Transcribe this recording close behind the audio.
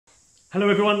Hello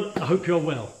everyone, I hope you're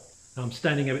well. I'm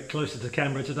standing a bit closer to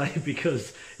camera today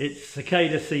because it's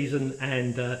cicada season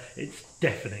and it's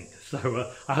deafening, so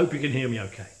I hope you can hear me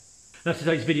okay. Now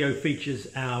today's video features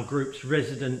our group's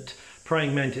resident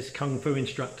praying mantis kung fu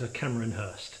instructor Cameron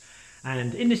Hurst,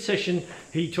 and in this session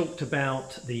he talked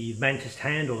about the mantis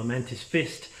hand or the mantis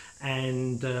fist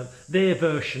and their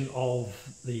version of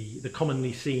the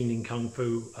commonly seen in kung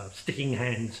fu sticking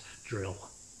hands drill.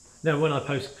 Now, when I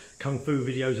post kung fu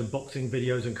videos and boxing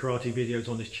videos and karate videos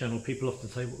on this channel, people often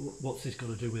say, what's this got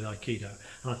to do with Aikido?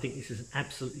 And I think this is an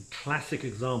absolutely classic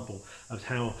example of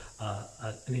how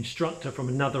an instructor from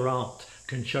another art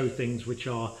can show things which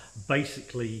are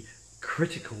basically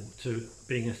critical to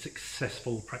being a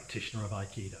successful practitioner of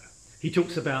Aikido. He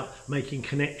talks about making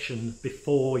connection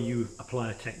before you apply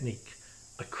a technique,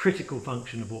 a critical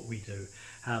function of what we do.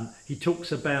 He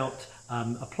talks about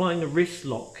applying a wrist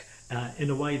lock in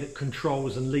a way that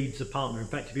controls and leads the partner. In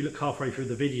fact, if you look halfway through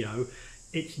the video,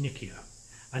 it's Nikyo.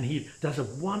 And he does a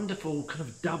wonderful kind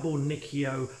of double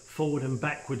Nikyo forward and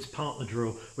backwards partner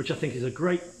drill, which I think is a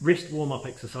great wrist warm-up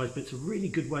exercise, but it's a really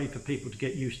good way for people to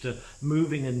get used to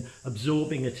moving and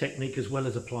absorbing a technique as well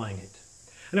as applying it.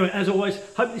 Anyway, as always,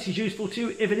 hope this is useful to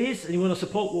you. If it is, and you want to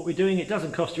support what we're doing, it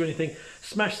doesn't cost you anything.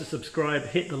 Smash the subscribe,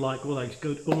 hit the like, all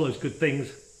those good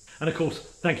things. And of course,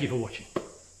 thank you for watching.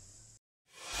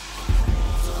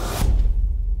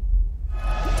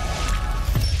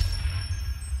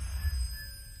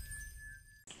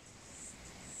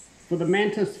 For the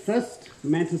mantis fist,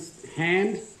 mantis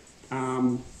hand,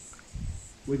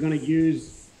 we're going to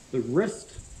use the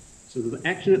wrist. So the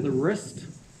action at the wrist,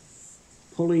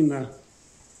 pulling the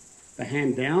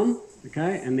hand down,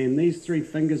 okay, and then these three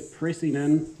fingers pressing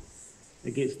in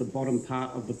against the bottom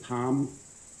part of the palm,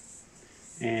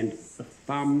 and the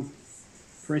thumb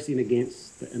pressing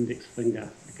against the index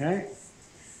finger, okay.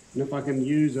 And if I can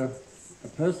use a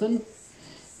person,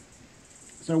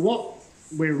 so what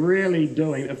we're really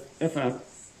doing, if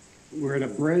we're in a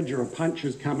bridge or a punch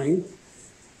is coming,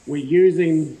 we're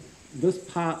using this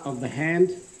part of the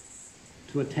hand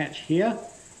to attach here.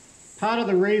 Part of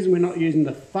the reason we're not using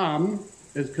the thumb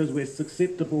is because we're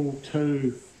susceptible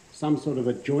to some sort of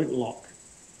a joint lock.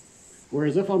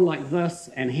 Whereas if I'm like this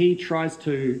and he tries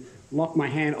to lock my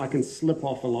hand, I can slip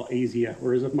off a lot easier.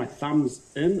 Whereas if my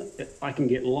thumb's in, I can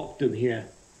get locked in here.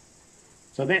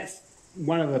 So that's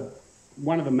one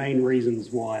of the main reasons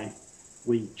why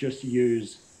we just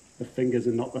use the fingers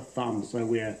and not the thumb, so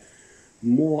we're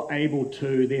more able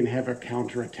to then have a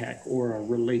counter-attack or a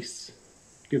release.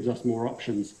 Gives us more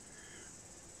options.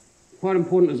 Quite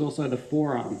important is also the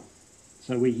forearm.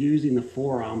 So we're using the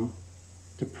forearm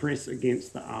to press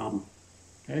against the arm.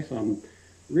 Okay, so I'm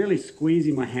really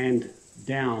squeezing my hand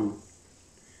down,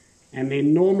 and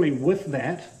then normally with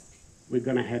that we're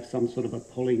going to have some sort of a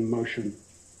pulling motion.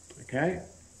 Okay.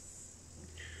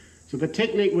 So the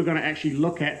technique we're going to actually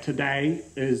look at today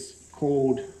is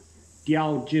called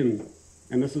Diao Jin,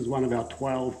 and this is one of our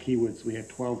 12 keywords. We have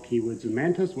 12 keywords in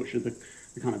Mantis, which are the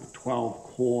kind of 12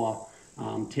 core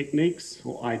techniques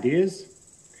or ideas.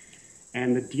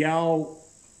 And the Diao,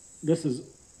 this is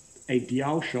a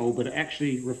Diao show, but it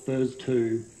actually refers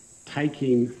to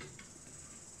taking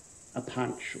a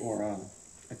punch or an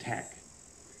attack.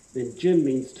 Then Jin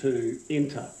means to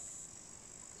enter.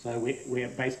 So we're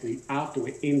basically after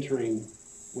we're entering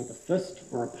with a fist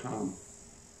or a palm.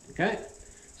 Okay?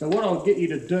 So what I'll get you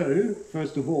to do,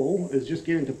 first of all, is just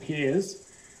get into pairs.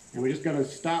 And we're just going to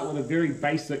start with a very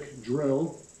basic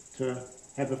drill to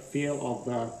have a feel of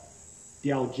the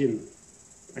Diao Jin.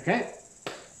 Okay?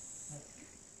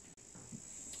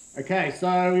 Okay,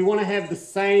 so we want to have the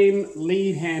same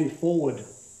lead hand forward.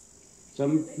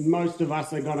 So most of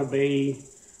us are going to be,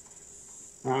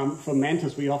 for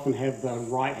Mantis, we often have the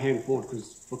right hand forward,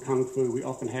 because for Kung Fu, we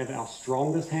often have our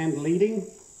strongest hand leading.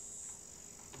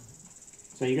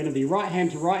 So you're going to be right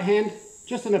hand to right hand,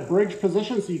 just in a bridge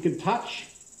position so you can touch.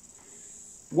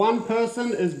 One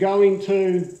person is going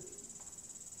to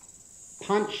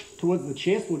punch towards the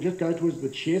chest. We'll just go towards the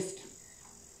chest,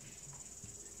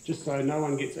 just so no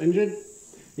one gets injured.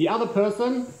 The other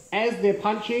person, as they're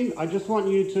punching, I just want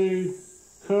you to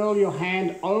curl your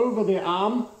hand over their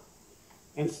arm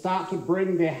and start to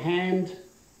bring their hand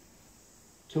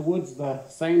towards the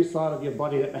same side of your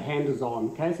body that the hand is on.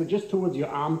 Okay, so just towards your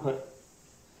armpit.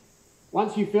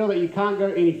 Once you feel that you can't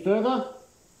go any further,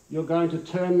 you're going to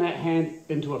turn that hand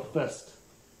into a fist.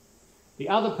 The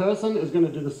other person is going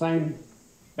to do the same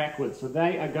backwards. So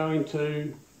they are going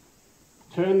to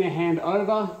turn their hand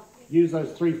over, use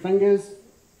those three fingers,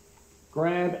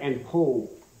 grab and pull.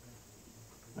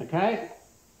 Okay?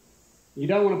 You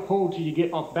don't want to pull till you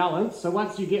get off balance. So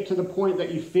once you get to the point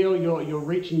that you feel you're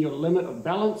reaching your limit of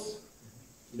balance,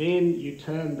 then you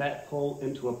turn that pull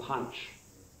into a punch.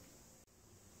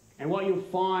 And what you'll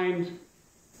find,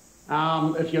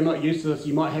 if you're not used to this,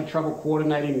 you might have trouble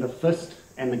coordinating the fist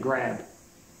and the grab.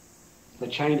 The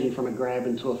changing from a grab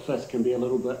into a fist can be a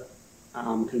little bit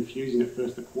confusing at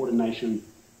first, the coordination.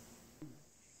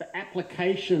 The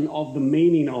application of the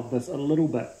meaning of this a little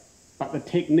bit, but the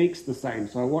technique's the same.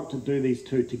 So I want to do these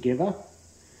two together.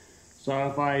 So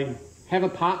if I have a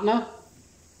partner,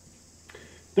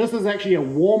 this is actually a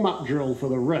warm-up drill for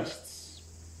the wrists,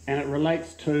 and it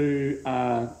relates to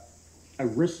a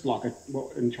wrist lock,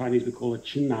 what in Chinese we call a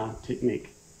chin-na technique.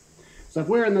 So if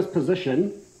we're in this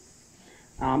position,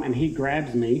 and he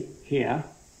grabs me here,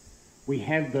 we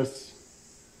have this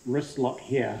wrist lock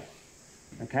here.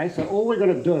 Okay, so all we're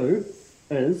going to do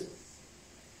is,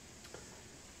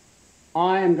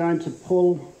 I am going to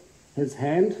pull his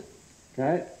hand,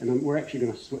 okay, and we're actually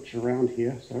going to switch around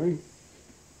here, sorry.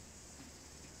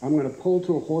 I'm going to pull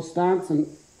to a horse stance, and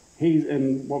he's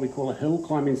in what we call a hill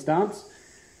climbing stance.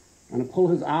 I'm going to pull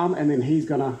his arm, and then he's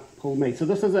going to pull me. So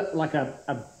this is like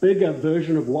a bigger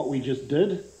version of what we just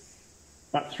did,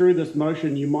 but through this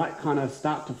motion you might kind of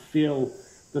start to feel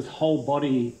this whole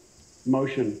body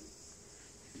motion.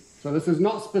 So this is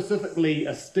not specifically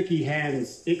a sticky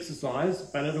hands exercise,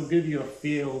 but it'll give you a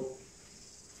feel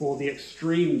for the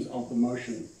extremes of the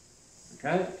motion.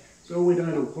 Okay, so all we're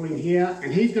doing, I'm pulling here,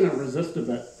 and he's going to resist a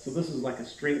bit. So this is like a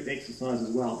strength exercise as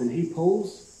well. Then he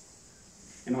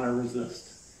pulls, and I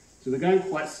resist. So we're going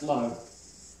quite slow.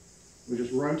 We're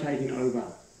just rotating over.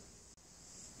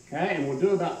 Okay, and we'll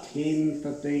do about 10,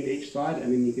 15 each side,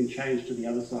 and then you can change to the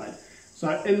other side. So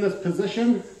in this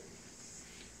position,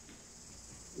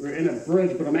 we're in a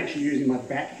bridge, but I'm actually using my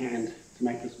backhand to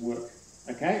make this work.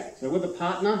 Okay, so with a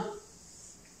partner,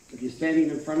 if you're standing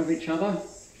in front of each other,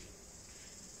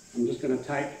 I'm just going to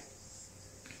take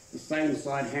the same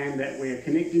side hand that we're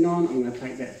connecting on, I'm going to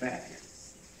take that back.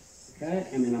 Okay,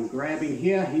 and then I'm grabbing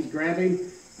here, he's grabbing,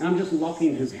 and I'm just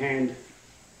locking his hand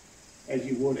as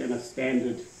you would in a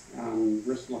standard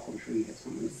wrist lock. I'm sure you have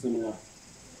something similar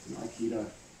in Aikido.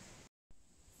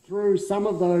 Through some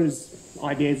of those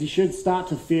ideas, you should start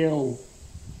to feel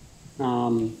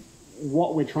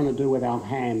what we're trying to do with our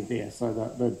hand there. So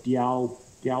the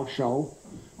diao shou,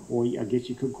 or I guess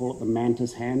you could call it the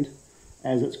mantis hand,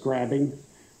 as it's grabbing.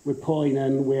 We're pulling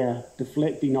in, we're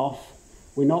deflecting off.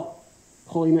 We're not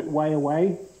pulling it way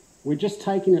away. We're just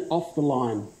taking it off the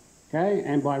line. Okay,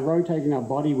 and by rotating our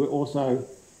body, we're also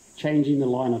changing the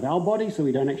line of our body, so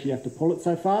we don't actually have to pull it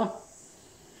so far.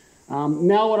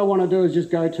 Now what I want to do is just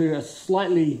go to a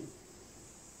slightly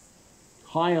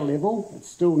higher level. It's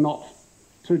still not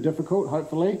too difficult,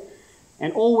 hopefully.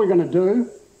 And all we're going to do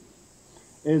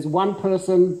is one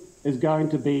person is going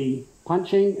to be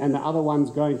punching and the other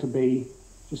one's going to be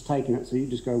just taking it. So you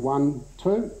just go 1,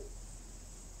 2,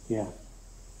 yeah.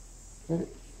 Okay.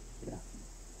 Yeah.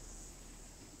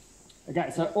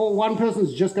 Okay, so one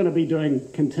person's just going to be doing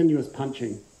continuous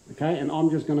punching, okay, and I'm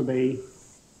just going to be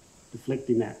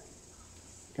deflecting that.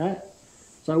 Okay,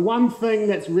 so one thing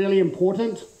that's really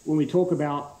important when we talk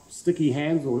about sticky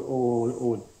hands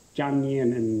or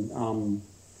Jianyan and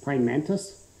praying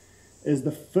mantis is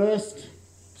the first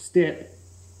step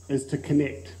is to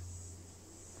connect.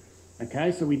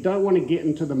 Okay, so we don't want to get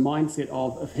into the mindset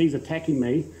of, if he's attacking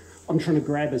me, I'm trying to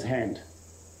grab his hand.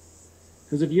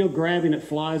 Because if you're grabbing it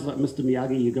flies like Mr.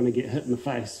 Miyagi, you're going to get hit in the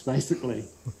face, basically.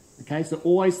 Okay, so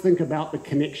always think about the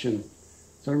connection.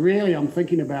 So really I'm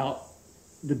thinking about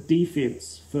the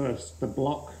defense first, the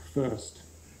block first.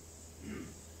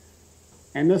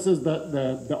 And this is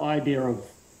the idea of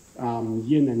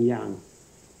yin and yang.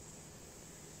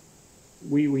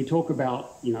 We talk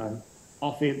about, you know,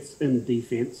 offense and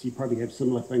defense. You probably have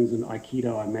similar things in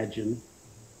Aikido, I imagine.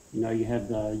 You know, you have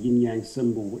the yin-yang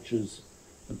symbol, which is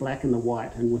the black and the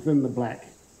white, and within the black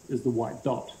is the white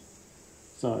dot.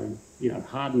 So, you know,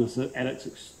 hardness at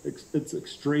its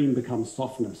extreme becomes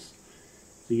softness.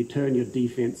 So you turn your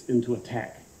defense into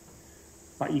attack.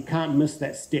 But you can't miss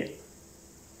that step.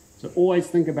 So always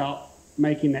think about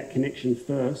making that connection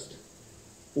first,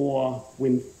 or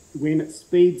when it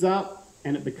speeds up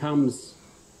and it becomes,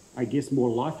 I guess, more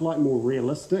lifelike, more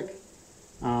realistic,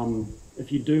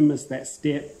 if you do miss that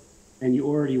step and you're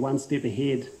already one step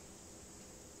ahead,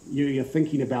 you're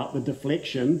thinking about the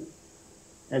deflection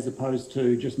as opposed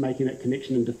to just making that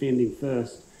connection and defending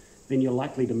first, then you're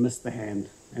likely to miss the hand.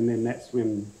 And then that's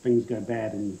when things go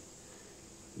bad and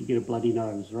you get a bloody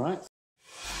nose, right?